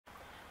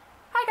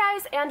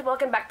guys, and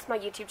welcome back to my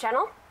YouTube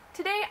channel.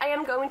 Today I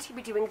am going to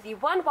be doing the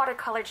one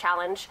watercolor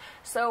challenge.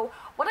 So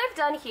what I've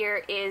done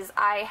here is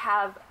I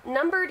have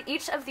numbered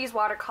each of these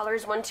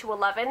watercolors 1 to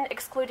 11,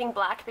 excluding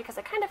black because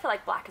I kind of feel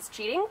like black is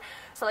cheating.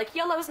 So like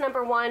yellow is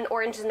number 1,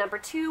 orange is number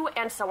 2,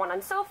 and so on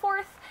and so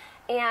forth.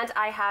 And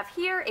I have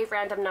here a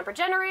random number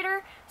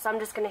generator, so I'm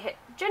just going to hit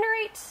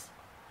generate,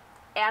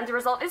 and the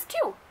result is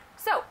 2.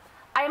 So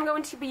I am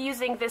going to be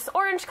using this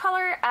orange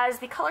color as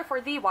the color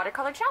for the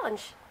watercolor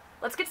challenge.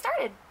 Let's get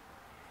started.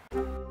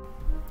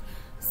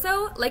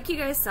 So, like you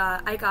guys saw,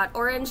 I got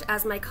orange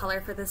as my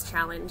color for this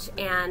challenge,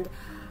 and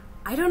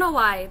I don't know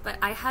why, but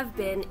I have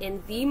been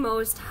in the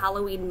most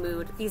Halloween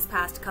mood these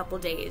past couple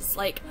days.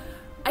 Like,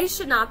 I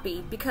should not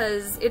be,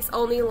 because it's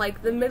only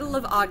like the middle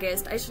of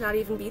August. I should not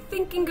even be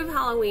thinking of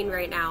Halloween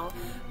right now,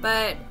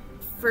 but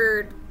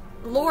for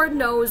Lord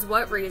knows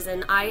what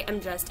reason, I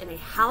am just in a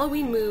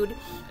Halloween mood,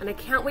 and I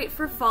can't wait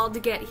for fall to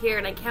get here,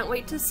 and I can't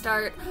wait to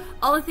start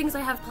all the things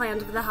I have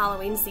planned for the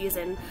Halloween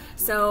season.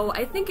 So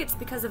I think it's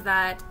because of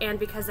that, and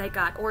because I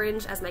got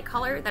orange as my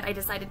color, that I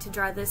decided to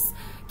draw this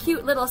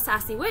cute little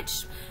sassy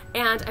witch,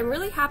 and I'm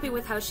really happy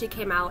with how she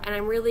came out, and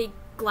I'm really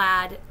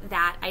glad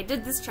that I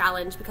did this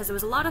challenge because it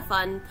was a lot of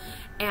fun.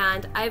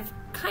 And I've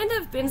kind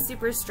of been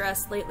super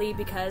stressed lately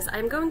because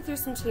I'm going through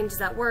some changes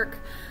at work.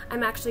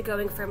 I'm actually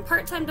going from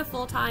part-time to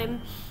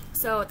full-time,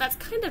 so that's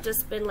kind of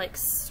just been like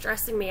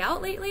stressing me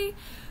out lately.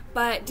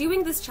 But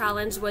doing this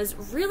challenge was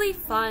really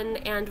fun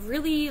and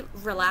really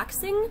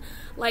relaxing.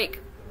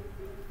 Like,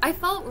 I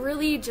felt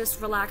really just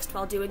relaxed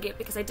while doing it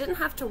because I didn't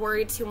have to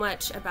worry too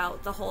much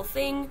about the whole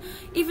thing.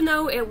 Even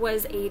though it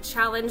was a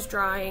challenge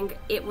drawing,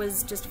 it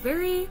was just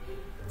very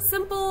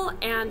simple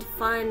and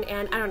fun,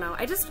 and I don't know,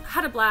 I just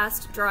had a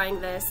blast drawing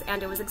this,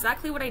 and it was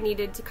exactly what I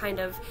needed to kind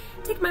of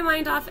take my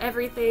mind off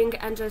everything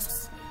and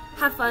just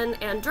have fun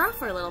and draw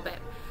for a little bit.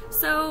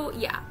 So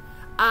yeah,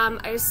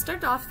 I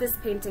started off this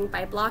painting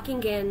by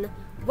blocking in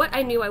what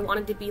I knew I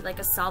wanted to be like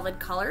a solid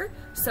color.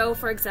 So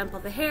for example,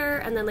 the hair,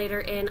 and then later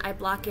in I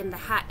block in the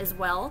hat as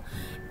well.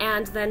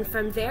 And then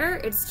from there,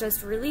 it's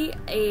just really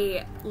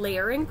a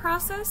layering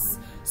process.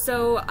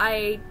 So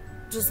I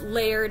just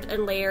layered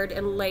and layered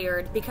and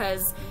layered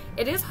because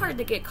it is hard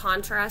to get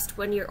contrast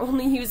when you're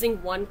only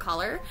using one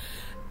color,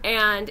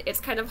 and it's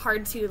kind of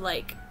hard to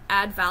like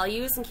add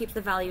values and keep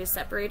the values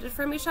separated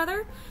from each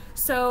other.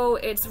 So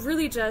it's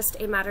really just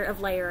a matter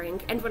of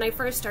layering. And when I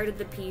first started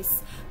the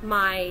piece,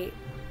 my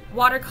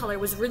watercolor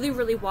was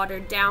really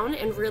watered down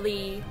and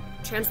really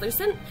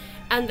translucent,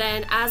 and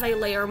then as I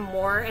layer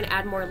more and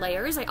add more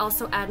layers, I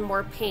also add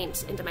more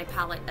paint into my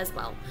palette as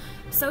well.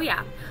 So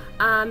yeah,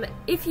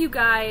 if you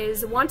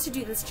guys want to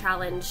do this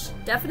challenge,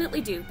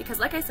 definitely do, because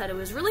like I said, it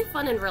was really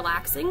fun and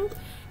relaxing,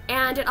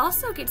 and it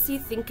also gets you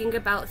thinking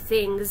about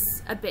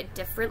things a bit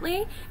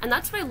differently. And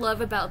that's what I love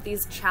about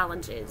these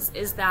challenges,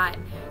 is that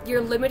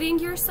you're limiting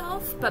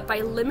yourself, but by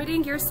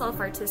limiting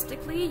yourself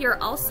artistically,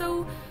 you're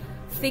also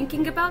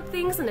thinking about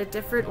things in a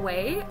different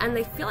way, and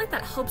I feel like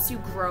that helps you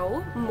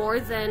grow more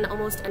than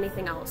almost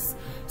anything else.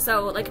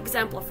 So like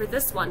example, for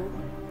this one,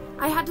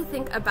 I had to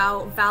think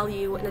about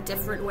value in a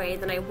different way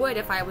than I would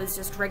if I was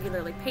just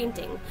regularly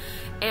painting.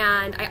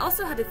 And I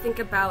also had to think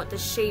about the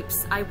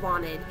shapes I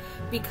wanted,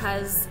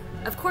 because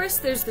of course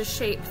there's the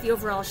shape, the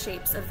overall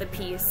shapes of the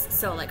piece,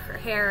 so like her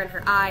hair and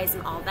her eyes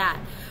and all that,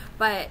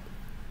 but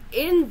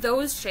in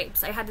those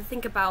shapes I had to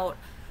think about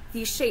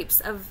the shapes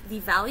of the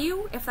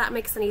value, if that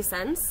makes any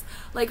sense.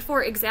 Like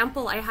for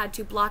example, I had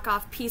to block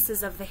off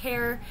pieces of the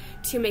hair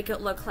to make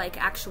it look like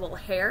actual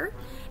hair,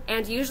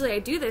 and usually I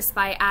do this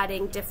by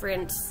adding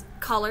different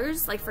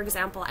colors. Like for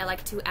example, I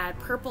like to add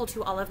purple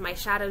to all of my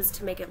shadows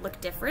to make it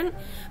look different,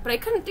 but I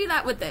couldn't do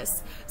that with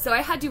this. So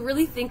I had to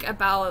really think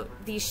about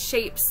the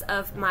shapes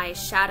of my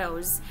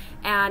shadows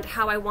and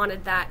how I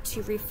wanted that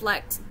to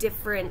reflect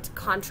different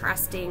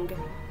contrasting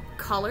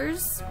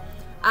colors.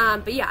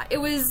 But yeah, it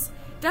was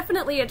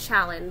definitely a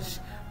challenge,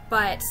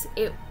 but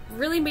it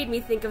really made me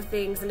think of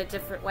things in a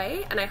different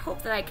way, and I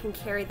hope that I can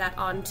carry that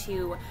on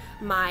to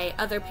my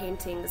other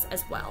paintings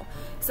as well.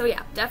 So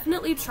yeah,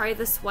 definitely try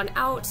this one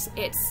out.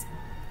 It's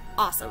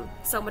awesome,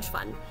 so much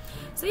fun.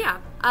 So yeah,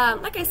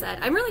 like I said,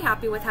 I'm really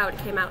happy with how it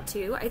came out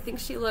too. I think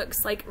she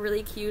looks like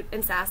really cute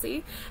and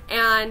sassy,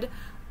 and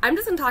I'm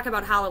just gonna talk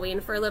about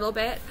Halloween for a little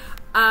bit.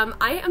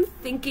 I am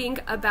thinking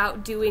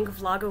about doing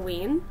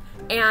Vlogoween,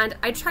 and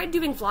I tried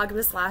doing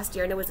Vlogmas last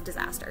year and it was a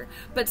disaster.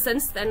 But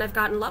since then I've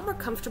gotten a lot more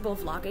comfortable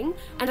vlogging,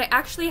 and I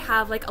actually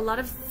have like a lot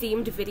of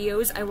themed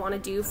videos I want to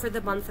do for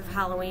the month of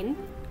Halloween.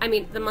 I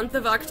mean, the month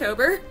of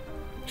October.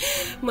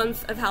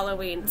 Month of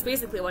Halloween. It's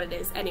basically what it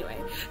is anyway.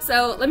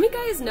 So let me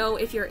guys know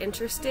if you're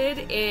interested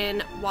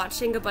in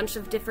watching a bunch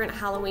of different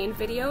Halloween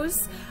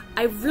videos.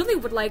 I really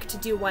would like to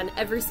do one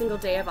every single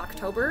day of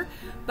October,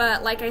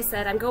 but like I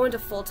said, I'm going to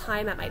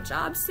full-time at my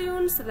job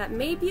soon, so that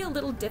may be a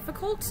little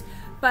difficult.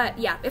 But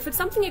yeah, if it's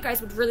something you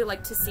guys would really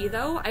like to see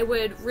though, I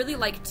would really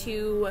like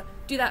to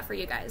do that for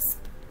you guys.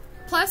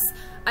 Plus,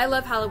 I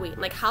love Halloween.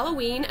 Like,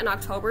 Halloween in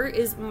October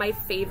is my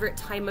favorite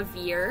time of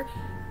year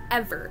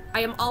ever.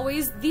 I am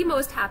always the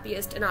most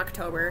happiest in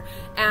October,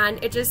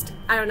 and it just,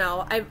 I don't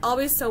know, I'm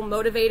always so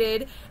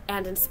motivated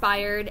and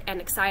inspired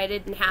and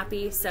excited and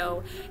happy.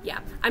 So yeah,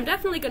 I'm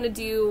definitely gonna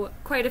do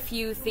quite a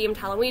few themed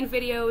Halloween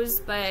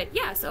videos, but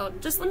yeah, so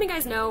just let me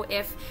guys know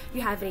if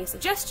you have any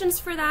suggestions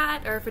for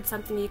that, or if it's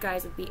something you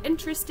guys would be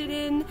interested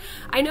in.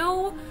 I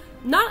know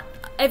not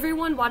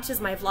everyone watches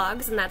my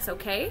vlogs, and that's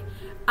okay,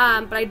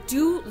 but I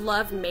do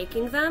love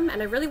making them,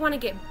 and I really want to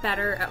get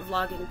better at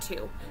vlogging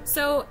too.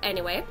 So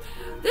anyway,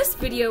 this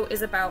video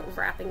is about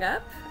wrapping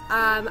up.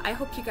 I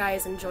hope you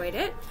guys enjoyed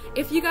it.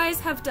 If you guys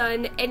have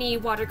done any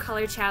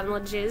watercolor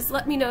challenges,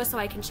 let me know so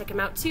I can check them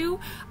out too.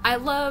 I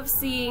love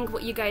seeing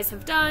what you guys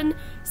have done.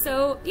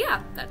 So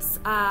yeah, that's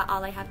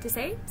all I have to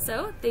say.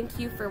 So thank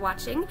you for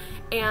watching,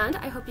 and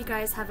I hope you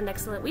guys have an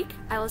excellent week.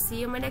 I will see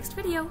you in my next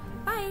video.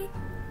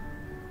 Bye!